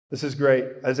This is great.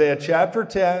 Isaiah chapter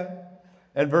 10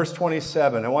 and verse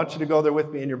 27. I want you to go there with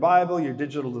me in your Bible, your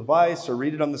digital device, or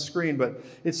read it on the screen. But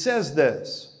it says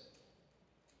this.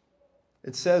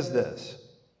 It says this.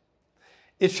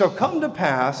 It shall come to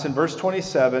pass, in verse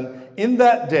 27, in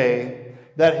that day,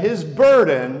 that his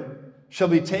burden shall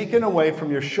be taken away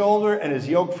from your shoulder and his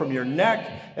yoke from your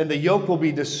neck, and the yoke will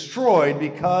be destroyed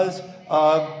because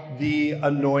of the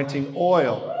anointing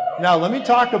oil. Now, let me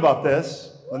talk about this.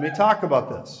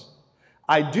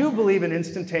 I do believe in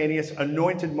instantaneous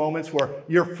anointed moments where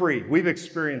you're free. We've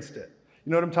experienced it.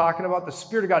 You know what I'm talking about? The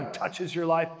Spirit of God touches your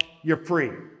life, you're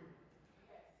free.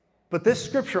 But this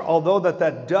scripture, although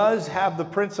that does have the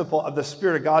principle of the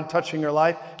Spirit of God touching your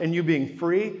life and you being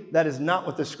free, that is not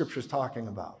what this scripture is talking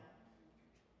about.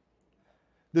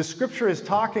 The scripture is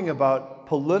talking about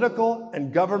political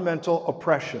and governmental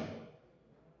oppression.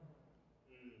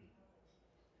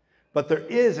 But there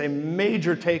is a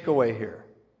major takeaway here.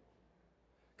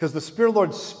 Because the Spirit of the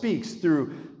Lord speaks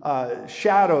through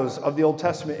shadows of the Old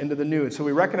Testament into the New. And so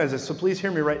we recognize this. So please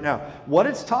hear me right now. What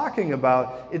it's talking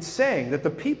about, it's saying that the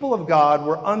people of God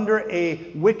were under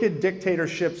a wicked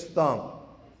dictatorship's thumb.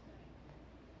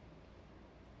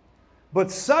 But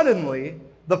suddenly,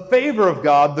 the favor of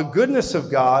God, the goodness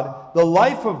of God, the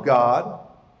life of God,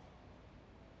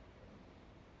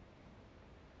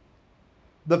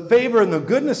 the favor and the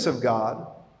goodness of God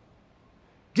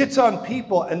gets on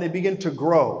people and they begin to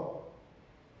grow.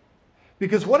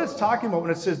 Because what it's talking about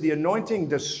when it says the anointing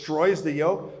destroys the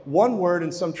yoke, one word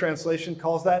in some translation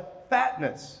calls that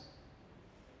fatness.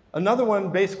 Another one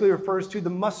basically refers to the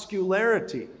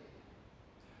muscularity.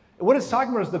 And what it's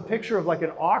talking about is the picture of like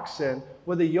an oxen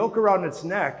with a yoke around its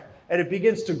neck, and it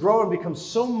begins to grow and become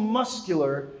so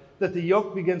muscular that the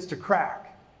yoke begins to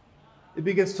crack. It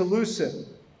begins to loosen.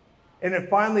 And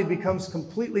it finally becomes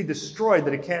completely destroyed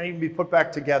that it can't even be put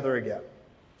back together again.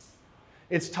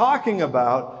 It's talking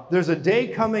about there's a day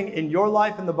coming in your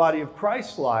life and the body of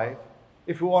Christ's life,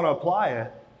 if we want to apply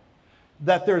it,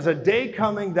 that there's a day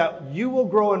coming that you will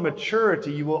grow in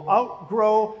maturity. You will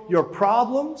outgrow your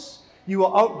problems. You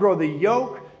will outgrow the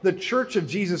yoke. The Church of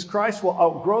Jesus Christ will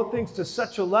outgrow things to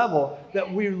such a level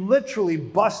that we literally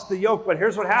bust the yoke. But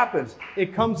here's what happens.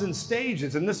 It comes in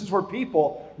stages, and this is where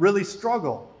people really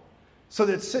struggle. So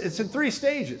it's in 3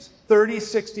 stages, 30,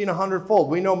 60, and 100-fold.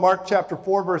 We know Mark chapter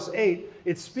 4, verse 8,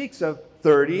 it speaks of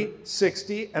 30,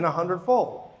 60, and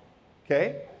 100-fold.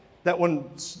 Okay? That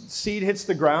when seed hits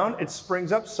the ground, it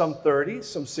springs up some 30,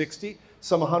 some 60,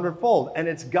 some 100-fold. And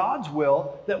it's God's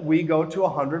will that we go to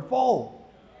 100-fold.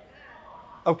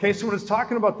 Okay, so when it's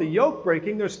talking about the yoke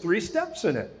breaking, there's 3 steps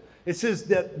in it. It says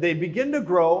that they begin to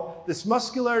grow, this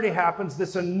muscularity happens,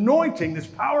 this anointing, this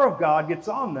power of God gets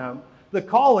on them. The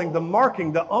calling, the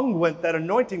marking, the unguent, that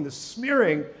anointing, the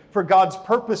smearing for God's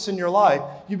purpose in your life.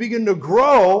 You begin to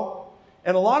grow,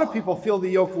 and a lot of people feel the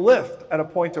yoke lift at a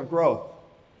point of growth.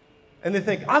 And they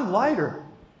think, I'm lighter.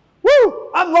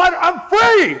 Woo! I'm lighter. I'm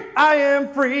free. I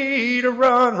am free to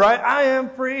run, right? I am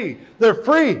free. They're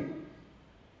free.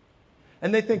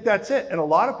 And they think that's it. And a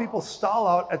lot of people stall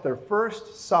out at their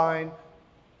first sign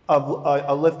of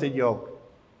a lifted yoke.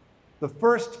 The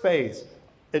first phase.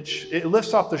 It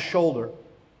lifts off the shoulder,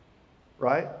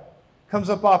 right? Comes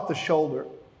up off the shoulder.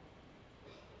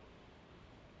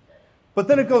 But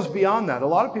then it goes beyond that. A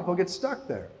lot of people get stuck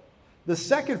there. The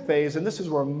second phase, and this is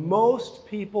where most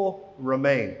people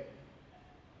remain,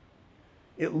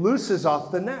 it looses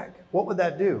off the neck. What would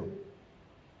that do?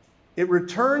 It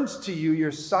returns to you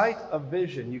your sight of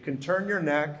vision. You can turn your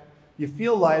neck, you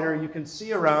feel lighter, you can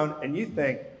see around, and you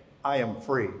think, I am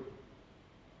free.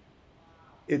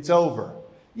 It's over.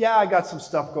 Yeah, I got some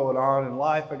stuff going on in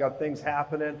life. I got things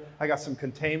happening. I got some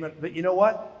containment. But you know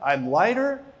what? I'm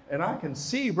lighter, and I can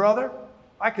see, brother.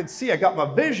 I can see. I got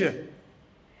my vision.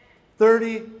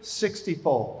 30,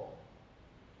 60-fold.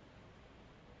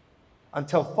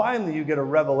 Until finally you get a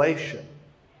revelation.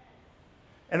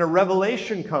 And a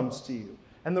revelation comes to you.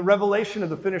 And the revelation of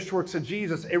the finished works of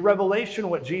Jesus, a revelation of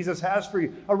what Jesus has for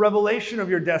you, a revelation of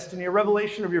your destiny, a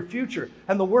revelation of your future.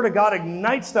 And the Word of God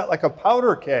ignites that like a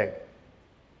powder keg.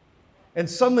 And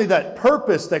suddenly that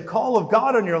purpose, that call of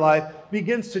God on your life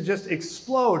begins to just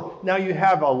explode. Now you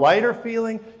have a lighter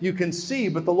feeling, you can see,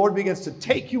 but the Lord begins to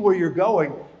take you where you're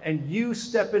going, and you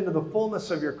step into the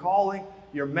fullness of your calling,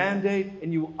 your mandate,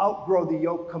 and you outgrow the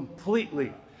yoke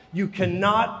completely. You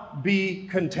cannot be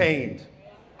contained.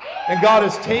 And God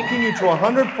is taking you to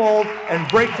 100-fold, and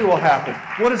breakthrough will happen.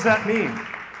 What does that mean?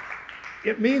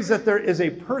 It means that there is a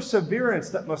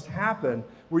perseverance that must happen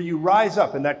where you rise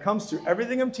up, and that comes through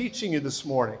everything I'm teaching you this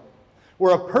morning.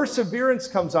 where a perseverance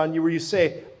comes on you, where you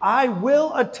say, I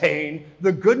will attain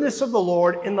the goodness of the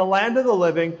Lord in the land of the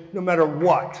living, no matter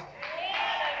what.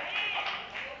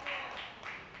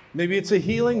 Maybe it's a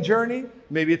healing journey.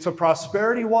 Maybe it's a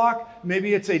prosperity walk.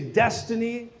 Maybe it's a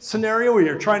destiny scenario where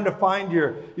you're trying to find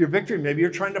your victory. Maybe you're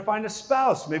trying to find a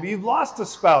spouse. Maybe you've lost a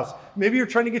spouse. Maybe you're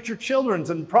trying to get your children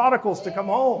and prodigals to come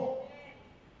home.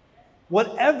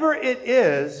 Whatever it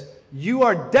is, you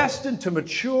are destined to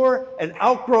mature and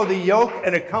outgrow the yoke,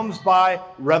 and it comes by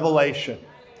revelation.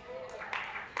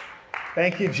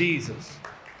 Thank you, Jesus.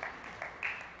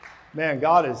 Man,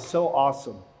 God is so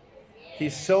awesome.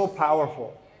 He's so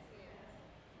powerful.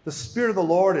 The Spirit of the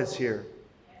Lord is here.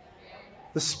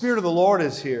 The Spirit of the Lord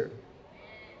is here.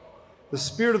 The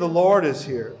Spirit of the Lord is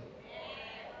here.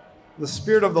 The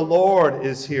Spirit of the Lord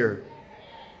is here.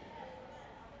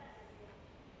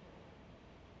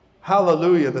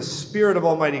 Hallelujah. The Spirit of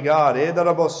Almighty God. The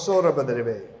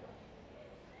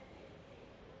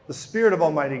Spirit of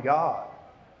Almighty God.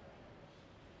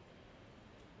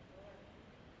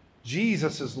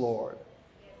 Jesus is Lord.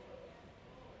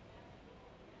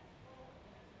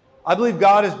 I believe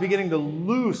God is beginning to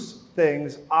loose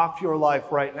things off your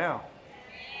life right now,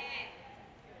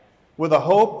 with a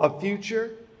hope, a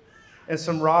future, and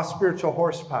some raw spiritual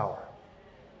horsepower.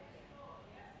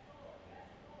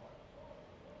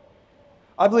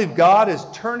 I believe God is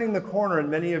turning the corner in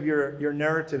many of your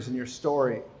narratives and your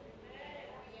story.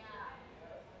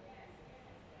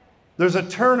 There's a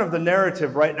turn of the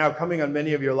narrative right now coming on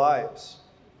many of your lives.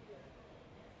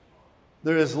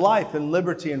 There is life and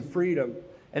liberty and freedom.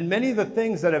 And many of the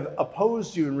things that have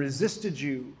opposed you and resisted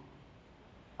you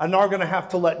are now going to have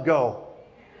to let go.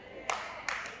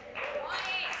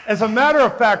 As a matter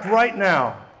of fact, right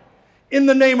now, in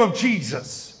the name of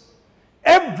Jesus,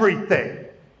 everything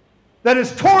that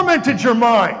has tormented your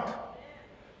mind,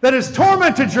 that has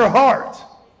tormented your heart,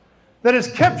 that has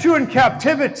kept you in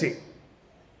captivity,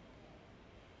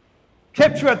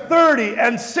 kept you at 30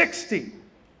 and 60,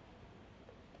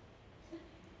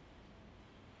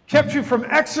 kept you from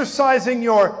exercising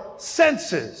your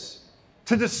senses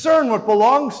to discern what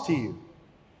belongs to you.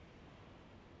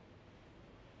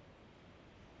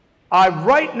 I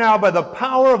right now, by the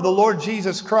power of the Lord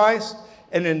Jesus Christ,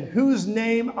 and in whose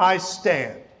name I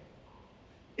stand,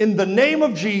 in the name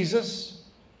of Jesus,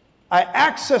 I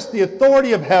access the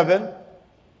authority of heaven,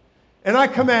 and I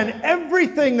command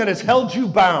everything that has held you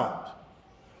bound,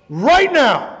 right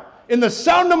now, in the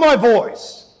sound of my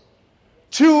voice,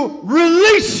 to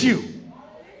release you,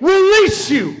 release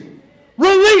you,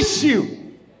 release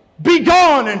you. Be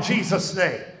gone in Jesus'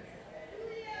 name.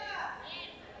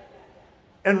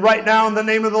 And right now, in the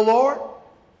name of the Lord,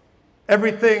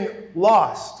 everything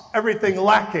lost, everything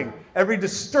lacking, every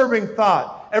disturbing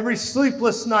thought, every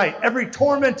sleepless night, every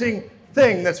tormenting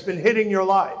thing that's been hitting your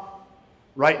life,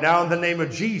 right now, in the name of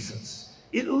Jesus,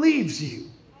 it leaves you.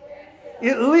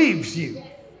 It leaves you.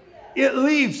 It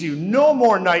leaves you. No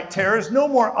more night terrors, no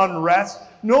more unrest,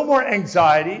 no more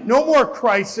anxiety, no more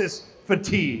crisis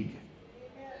fatigue.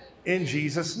 In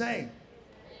Jesus' name.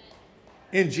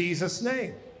 In Jesus'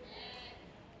 name.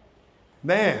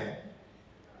 Man,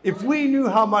 if we knew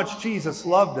how much Jesus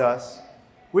loved us,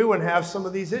 we wouldn't have some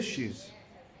of these issues.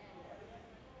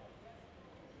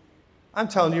 I'm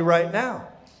telling you right now,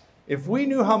 if we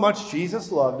knew how much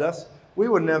Jesus loved us, we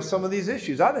wouldn't have some of these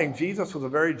issues. I think Jesus was a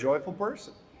very joyful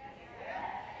person.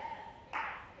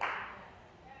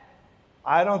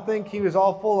 I don't think he was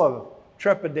all full of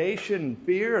trepidation and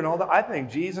fear and all that. I think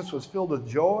Jesus was filled with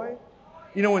joy.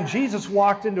 You know, when Jesus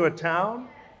walked into a town,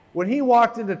 when he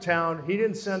walked into town, he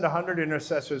didn't send 100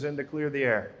 intercessors in to clear the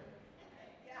air.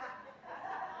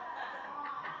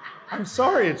 I'm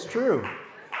sorry, it's true.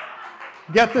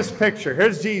 Get this picture.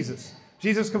 Here's Jesus.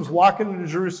 Jesus comes walking into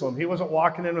Jerusalem. He wasn't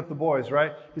walking in with the boys,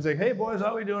 right? He's like, hey, boys, how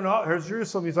are we doing? Oh, here's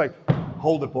Jerusalem. He's like,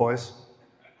 hold it, boys.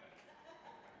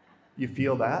 You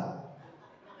feel that?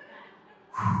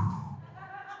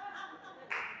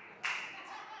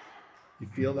 You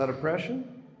feel that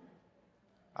oppression?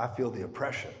 I feel the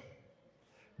oppression.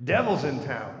 Devil's in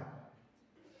town.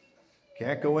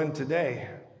 Can't go in today.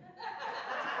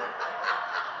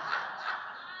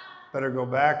 Better go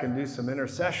back and do some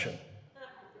intercession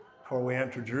before we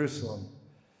enter Jerusalem.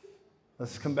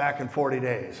 Let's come back in 40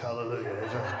 days. Hallelujah.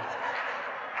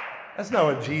 That's not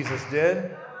what Jesus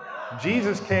did.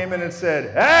 Jesus came in and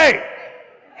said, hey,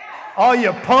 all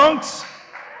you punks,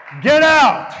 get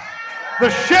out. The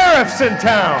sheriff's in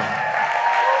town.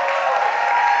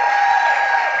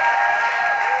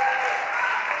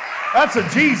 That's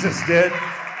what Jesus did.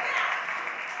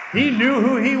 He knew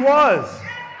who he was.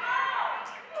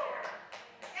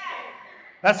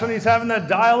 That's when he's having that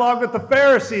dialogue with the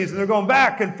Pharisees, and they're going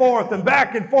back and forth and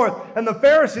back and forth. And the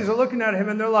Pharisees are looking at him,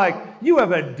 and they're like, you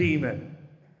have a demon.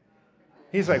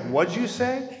 He's like, what'd you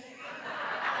say?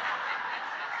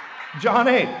 John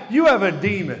 8, you have a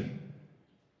demon.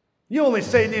 You only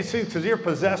say these things because you're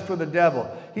possessed with the devil.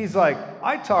 He's like,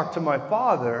 I talk to my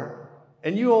Father,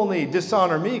 and you only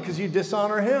dishonor me because you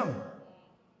dishonor him.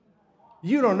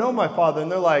 You don't know my Father.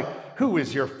 And they're like, who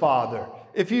is your Father?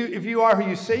 If you are who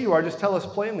you say you are, just tell us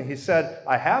plainly. He said,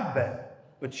 I have been,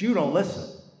 but you don't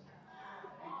listen.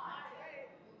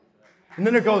 And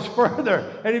then it goes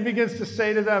further, and he begins to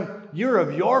say to them, you're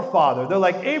of your father. They're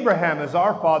like, Abraham is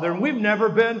our father, and we've never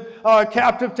been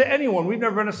captive to anyone. We've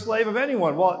never been a slave of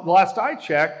anyone. Well, last I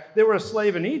checked, they were a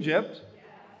slave in Egypt.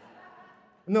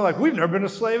 And they're like, we've never been a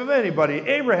slave of anybody.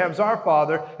 Abraham's our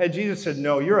father. And Jesus said,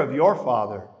 no, you're of your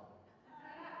father.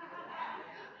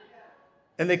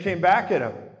 And they came back at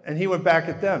him, and he went back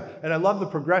at them. And I love the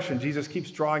progression. Jesus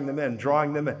keeps drawing them in,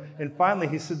 drawing them in. And finally,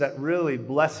 he said that really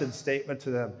blessed statement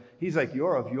to them. He's like,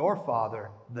 you're of your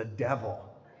father, the devil.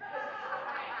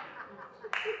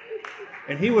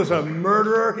 And he was a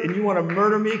murderer, and you want to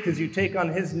murder me because you take on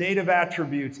his native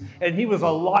attributes. And he was a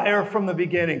liar from the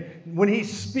beginning. When he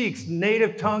speaks,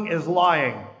 native tongue is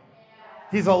lying.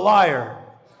 He's a liar.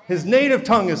 His native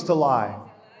tongue is to lie.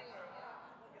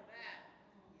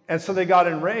 And so they got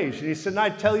enraged. And he said, and I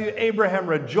tell you, Abraham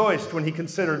rejoiced when he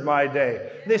considered my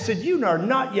day. They said, you are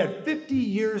not yet 50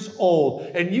 years old,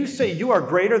 and you say you are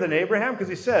greater than Abraham? Because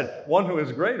he said, one who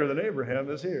is greater than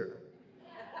Abraham is here.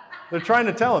 They're trying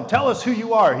to tell him, tell us who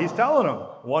you are. He's telling them,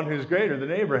 one who's greater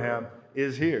than Abraham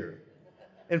is here.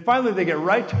 And finally, they get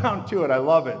right down to it. I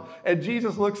love it. And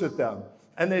Jesus looks at them,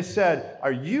 and they said,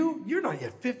 you're not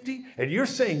yet 50, and you're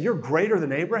saying you're greater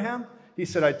than Abraham? He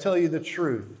said, I tell you the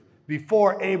truth.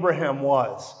 Before Abraham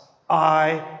was,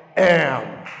 I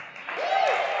am.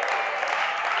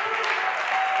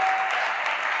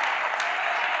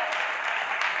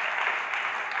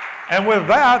 And with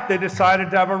that, they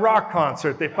decided to have a rock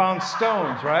concert. They found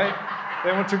stones, right?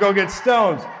 They went to go get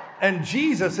stones. And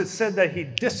Jesus, it said that he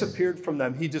disappeared from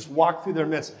them. He just walked through their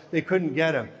midst. They couldn't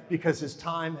get him because his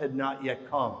time had not yet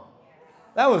come.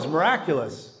 That was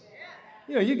miraculous.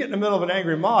 You know, you get in the middle of an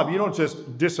angry mob, you don't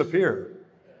just disappear.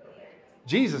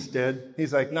 Jesus did.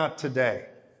 He's like, not today.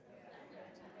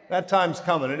 That time's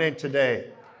coming. It ain't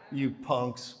today, you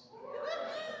punks.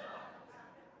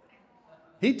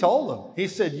 He told them. He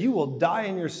said, you will die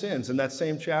in your sins in that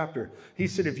same chapter. He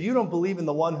said, if you don't believe in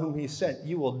the one whom he sent,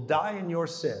 you will die in your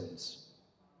sins.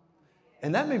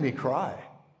 And that made me cry.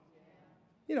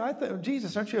 You know, I thought,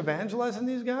 Jesus, aren't you evangelizing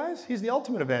these guys? He's the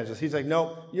ultimate evangelist. He's like,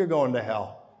 no, you're going to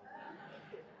hell.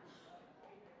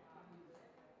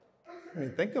 I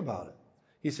mean, think about it.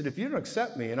 He said, if you don't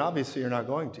accept me, and obviously you're not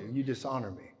going to, you dishonor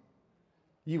me,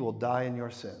 you will die in your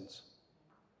sins.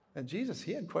 And Jesus,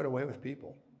 he had quite a way with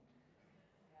people.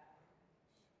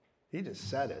 He just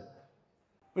said it.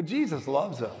 But Jesus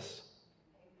loves us,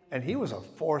 and he was a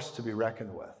force to be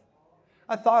reckoned with.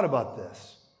 I thought about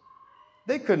this.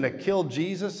 They couldn't have killed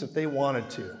Jesus if they wanted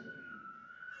to.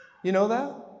 You know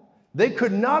that? They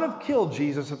could not have killed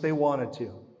Jesus if they wanted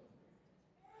to.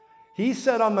 He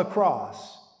said on the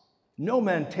cross, no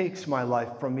man takes my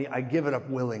life from me, I give it up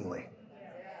willingly.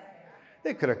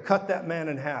 They could have cut that man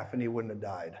in half and he wouldn't have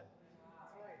died.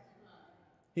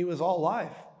 He was all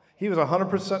life. He was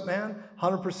 100% man,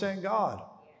 100% God.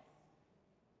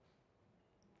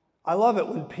 I love it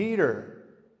when Peter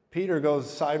goes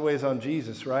sideways on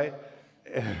Jesus, right?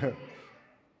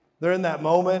 They're in that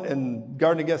moment in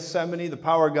Garden of Gethsemane, the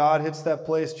power of God hits that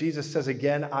place. Jesus says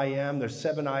again, I am. There's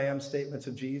 7 I am statements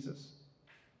of Jesus.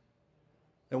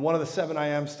 And one of the 7 I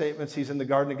am statements, he's in the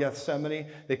Garden of Gethsemane.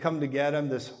 They come to get him.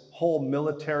 This whole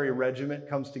military regiment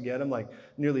comes to get him, like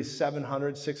nearly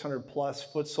 700, 600 plus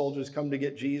foot soldiers come to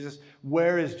get Jesus.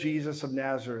 Where is Jesus of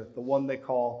Nazareth, the one they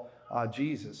call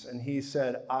Jesus? And he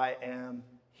said, I am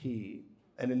he.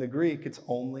 And in the Greek, it's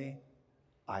only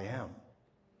I am.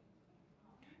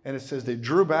 And it says they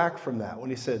drew back from that when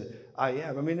he said, I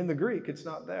am. I mean, in the Greek, it's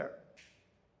not there.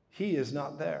 He is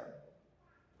not there.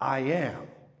 I am.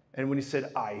 And when he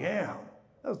said, I am,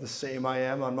 that was the same I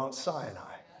am on Mount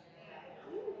Sinai.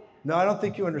 No, I don't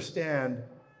think you understand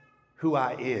who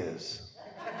I is.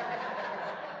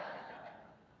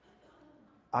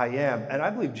 I am. And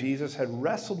I believe Jesus had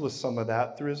wrestled with some of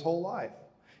that through his whole life.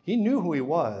 He knew who he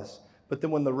was, but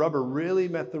then when the rubber really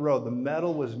met the road, the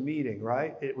metal was meeting,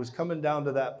 right? It was coming down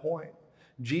to that point.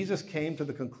 Jesus came to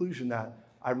the conclusion that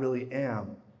I really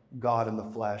am God in the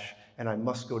flesh, and I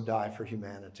must go die for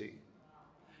humanity.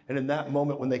 And in that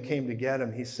moment when they came to get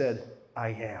him, he said, I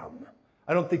am.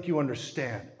 I don't think you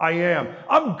understand. I am.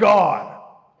 I'm God.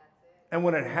 And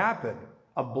when it happened,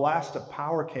 a blast of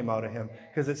power came out of him,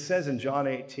 because it says in John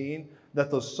 18 that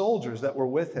those soldiers that were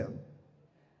with him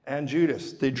and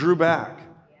Judas, they drew back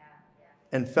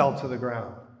and fell to the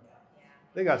ground.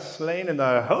 They got slain in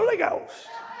the Holy Ghost.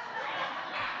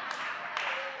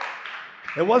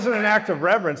 It wasn't an act of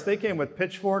reverence. They came with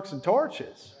pitchforks and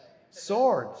torches,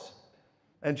 swords.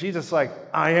 And Jesus is like,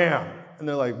 I am. And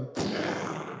they're like,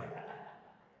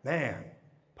 man,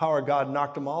 power of God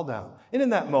knocked them all down. And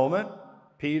in that moment,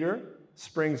 Peter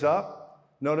springs up,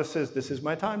 notices, this is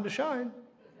my time to shine.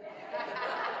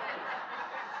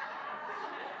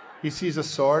 He sees a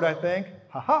sword, I think.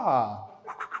 Ha-ha.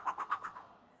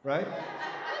 Right?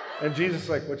 And Jesus is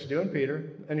like, what you doing,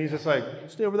 Peter? And he's just like,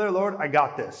 stay over there, Lord. I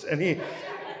got this. And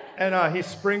he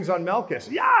springs on Malchus.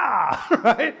 Yeah!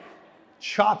 Right?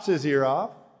 Chops his ear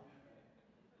off.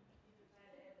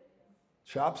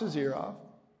 Chops his ear off.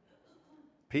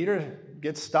 Peter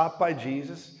gets stopped by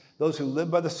Jesus. Those who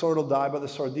live by the sword will die by the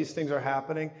sword. These things are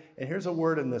happening. And here's a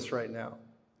word in this right now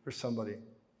for somebody.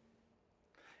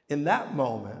 In that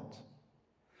moment,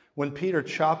 when Peter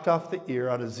chopped off the ear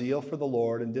out of zeal for the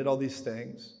Lord and did all these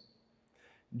things,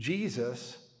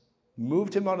 Jesus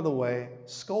moved him out of the way,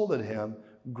 scolded him,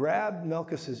 grabbed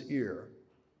Malchus's ear,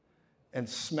 and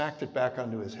smacked it back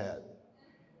onto his head.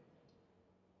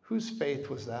 Whose faith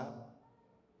was that?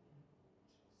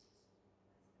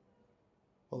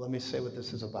 Well, let me say what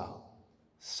this is about.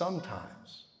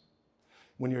 Sometimes,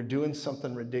 when you're doing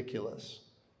something ridiculous,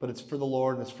 but it's for the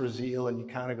Lord and it's for zeal, and you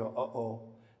kind of go, uh-oh,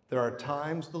 there are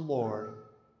times the Lord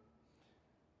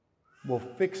will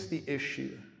fix the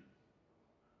issue.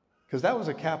 Because that was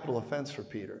a capital offense for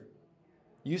Peter.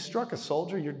 You struck a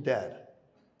soldier, you're dead.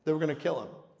 They were going to kill him.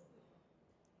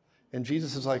 And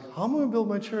Jesus is like, how am I going to build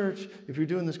my church if you're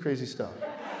doing this crazy stuff?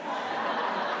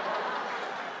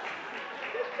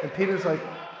 And Peter's like,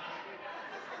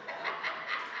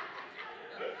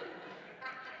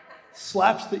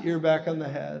 slaps the ear back on the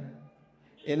head.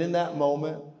 And in that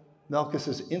moment, Malchus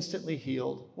is instantly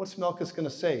healed. What's Malchus going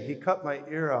to say? He cut my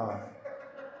ear off.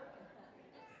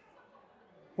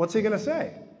 What's he going to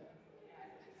say?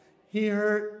 He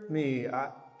hurt me.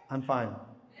 I'm fine.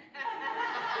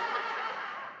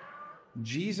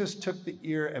 Jesus took the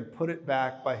ear and put it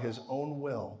back by his own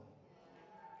will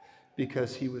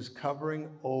because he was covering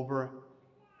over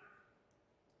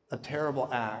a terrible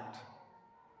act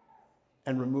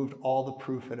and removed all the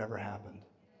proof it ever happened.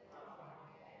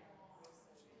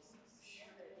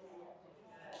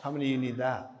 How many of you need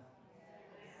that?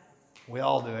 We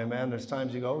all do, amen? There's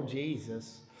times you go, oh,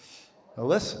 Jesus. Now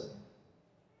listen.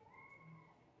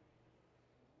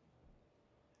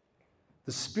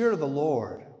 The Spirit of the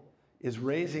Lord is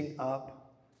raising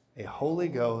up a Holy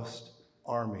Ghost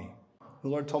army. The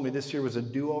Lord told me this year was a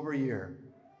do-over year.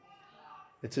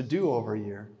 It's a do-over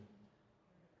year.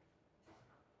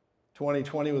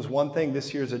 2020 was one thing.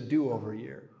 This year's a do-over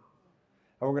year.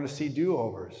 And we're going to see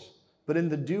do-overs. But in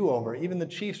the do-over, even the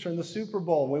Chiefs are in the Super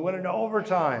Bowl. We went into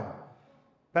overtime.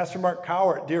 Pastor Mark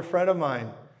Cowart, dear friend of mine,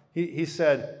 he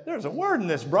said, there's a word in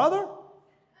this, brother.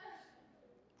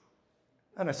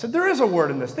 And I said, there is a word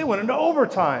in this. They went into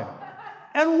overtime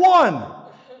and won.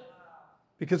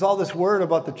 Because all this word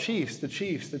about the Chiefs, the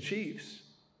Chiefs, the Chiefs.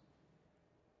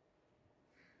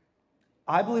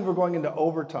 I believe we're going into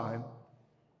overtime.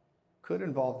 Could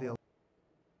involve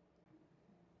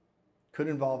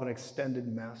an extended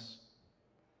mess.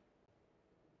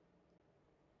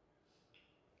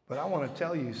 But I want to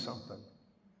tell you something.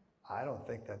 I don't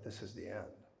think that this is the end.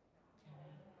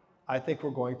 I think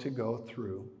we're going to go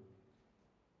through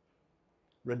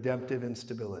redemptive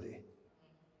instability.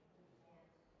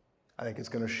 I think it's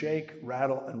going to shake,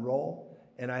 rattle, and roll.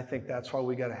 And I think that's why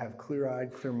we got to have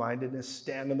clear-eyed, clear-mindedness,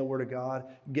 stand in the Word of God,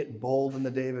 get bold in the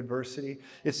day of adversity.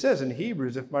 It says in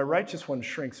Hebrews, if my righteous one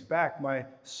shrinks back, my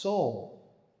soul,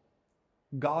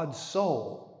 God's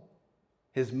soul,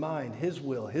 his mind, his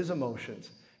will, his emotions,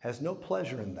 has no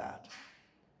pleasure in that,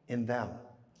 in them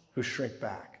who shrink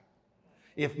back.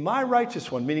 If my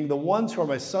righteous one, meaning the ones who are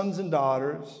my sons and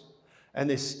daughters, and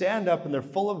they stand up and they're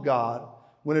full of God,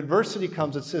 when adversity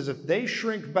comes, it says, if they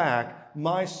shrink back,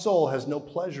 my soul has no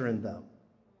pleasure in them.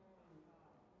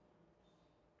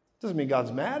 Doesn't mean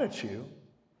God's mad at you.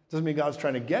 Doesn't mean God's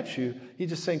trying to get you. He's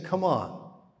just saying, come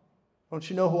on. Don't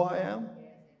you know who I am?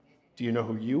 Do you know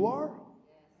who you are?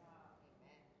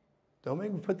 Don't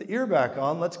make me put the ear back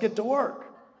on. Let's get to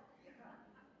work.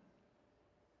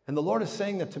 And the Lord is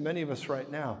saying that to many of us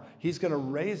right now. He's going to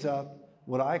raise up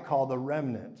what I call the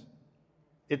remnant.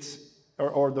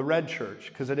 Or the red church,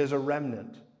 because it is a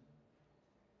remnant.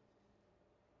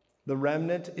 The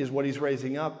remnant is what he's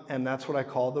raising up, and that's what I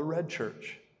call the red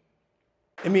church.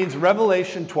 It means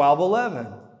Revelation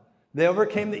 12:11. They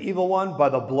overcame the evil one by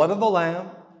the blood of the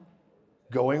Lamb,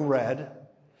 going red,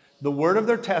 the word of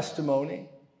their testimony,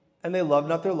 and they loved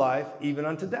not their life even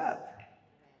unto death.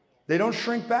 They don't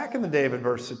shrink back in the day of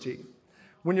adversity.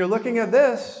 When you're looking at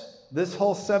this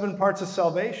whole 7 parts of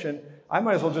salvation, I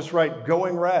might as well just write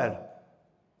going red.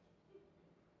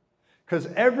 Because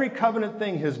every covenant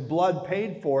thing his blood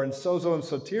paid for in sozo and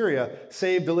soteria,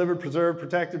 saved, delivered, preserved,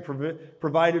 protected,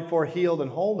 provided for, healed,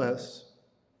 and wholeness,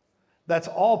 that's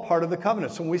all part of the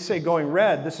covenant. So when we say going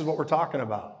red, this is what we're talking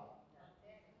about.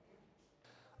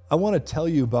 I want to tell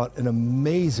you about an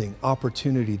amazing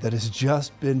opportunity that has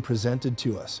just been presented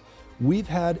to us. We've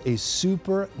had a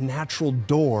supernatural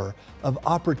door of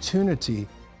opportunity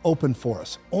open for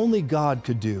us. Only God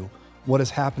could do what is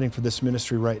happening for this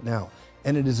ministry right now.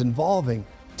 And it is involving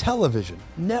television,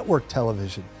 network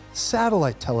television,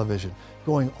 satellite television,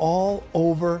 going all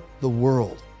over the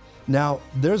world. Now,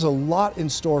 there's a lot in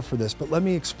store for this, but let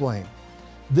me explain.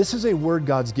 This is a word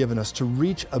God's given us to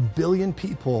reach 1 billion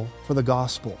people for the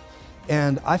gospel.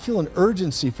 And I feel an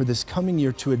urgency for this coming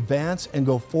year to advance and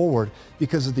go forward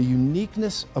because of the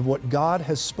uniqueness of what God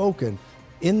has spoken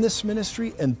in this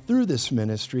ministry and through this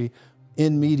ministry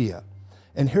in media.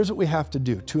 And here's what we have to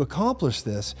do. To accomplish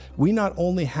this, we not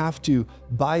only have to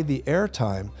buy the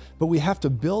airtime, but we have to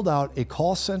build out a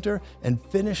call center and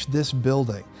finish this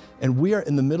building. And we are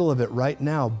in the middle of it right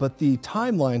now, but the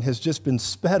timeline has just been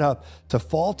sped up to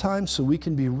fall time so we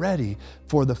can be ready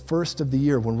for the first of the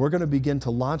year when we're going to begin to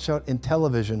launch out in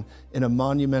television in a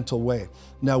monumental way.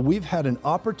 Now, we've had an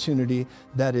opportunity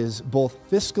that is both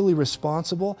fiscally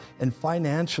responsible and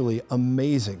financially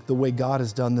amazing, the way God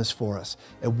has done this for us.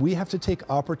 And we have to take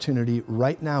opportunity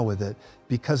right now with it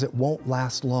because it won't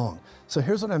last long. So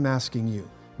here's what I'm asking you.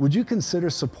 Would you consider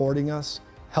supporting us?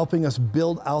 Helping us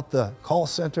build out the call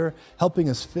center, helping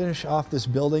us finish off this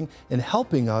building, and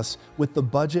helping us with the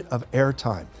budget of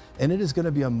airtime. And it is going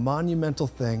to be a monumental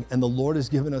thing, and the Lord has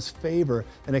given us favor,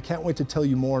 and I can't wait to tell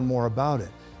you more and more about it.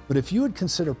 But if you would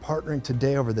consider partnering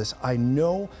today over this, I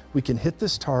know we can hit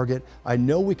this target, I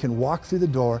know we can walk through the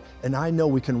door, and I know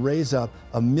we can raise up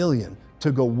 1 million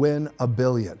to go win 1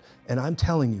 billion. And I'm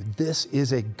telling you, this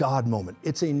is a God moment.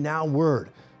 It's a now word.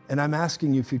 And I'm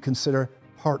asking you if you'd consider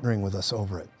partnering with us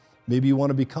over it. Maybe you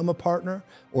want to become a partner,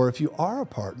 or if you are a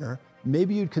partner,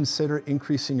 maybe you'd consider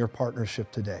increasing your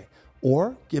partnership today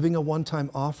or giving a one-time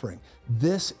offering.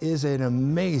 This is an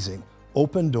amazing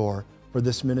open door for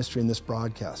this ministry and this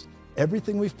broadcast.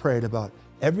 Everything we've prayed about,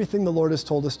 everything the Lord has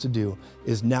told us to do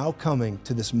is now coming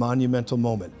to this monumental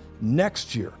moment.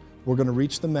 Next year, we're going to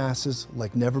reach the masses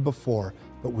like never before,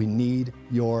 but we need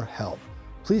your help.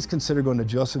 Please consider going to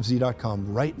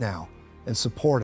josephz.com right now and support